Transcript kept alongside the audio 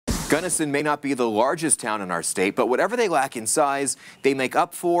Gunnison may not be the largest town in our state, but whatever they lack in size, they make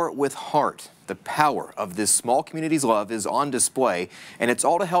up for with heart. The power of this small community's love is on display, and it's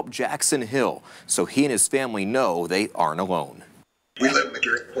all to help Jackson Hill, so he and his family know they aren't alone. We live in a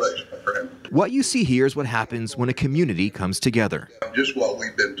great place, my friend. What you see here is what happens when a community comes together. Just while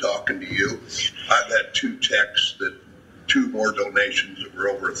we've been talking to you, I've had 2 texts that 2 more donations that were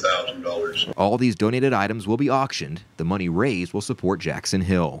over $1,000. All these donated items will be auctioned. The money raised will support Jackson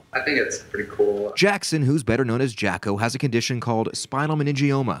Hill. I think it's pretty cool. Jackson, who's better known as Jacko, has a condition called spinal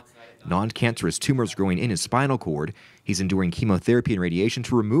meningioma, non-cancerous tumors growing in his spinal cord. He's enduring chemotherapy and radiation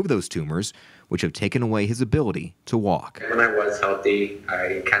to remove those tumors, which have taken away his ability to walk. When I was healthy,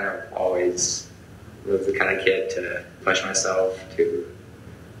 I kind of always was the kind of kid to push myself to,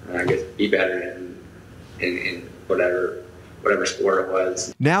 I guess, be better in whatever sport it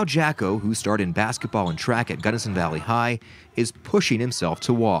was. Now Jacko, who started in basketball and track at Gunnison Valley High, is pushing himself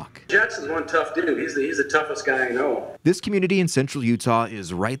to walk. Jackson's one tough dude. He's the toughest guy I know. This community in central Utah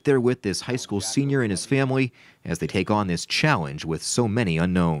is right there with this high school senior and his family as they take on this challenge with so many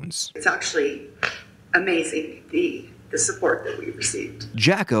unknowns. It's actually amazing, the support that we've received.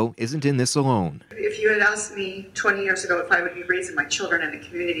 Jacko isn't in this alone. If you had asked me 20 years ago if I would be raising my children in a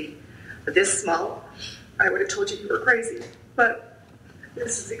community this small, I would have told you were crazy. But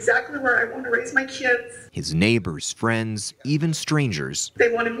this is exactly where I want to raise my kids. His neighbors, friends, even strangers. They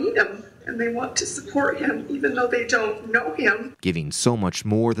want to meet him and they want to support him even though they don't know him. Giving so much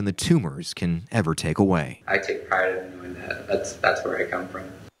more than the tumors can ever take away. I take pride in knowing that. That's where I come from.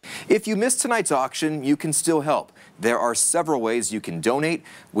 If you missed tonight's auction, you can still help. There are several ways you can donate.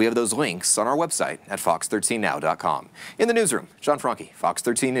 We have those links on our website at fox13now.com. In the newsroom, John Franke, Fox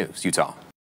 13 News, Utah.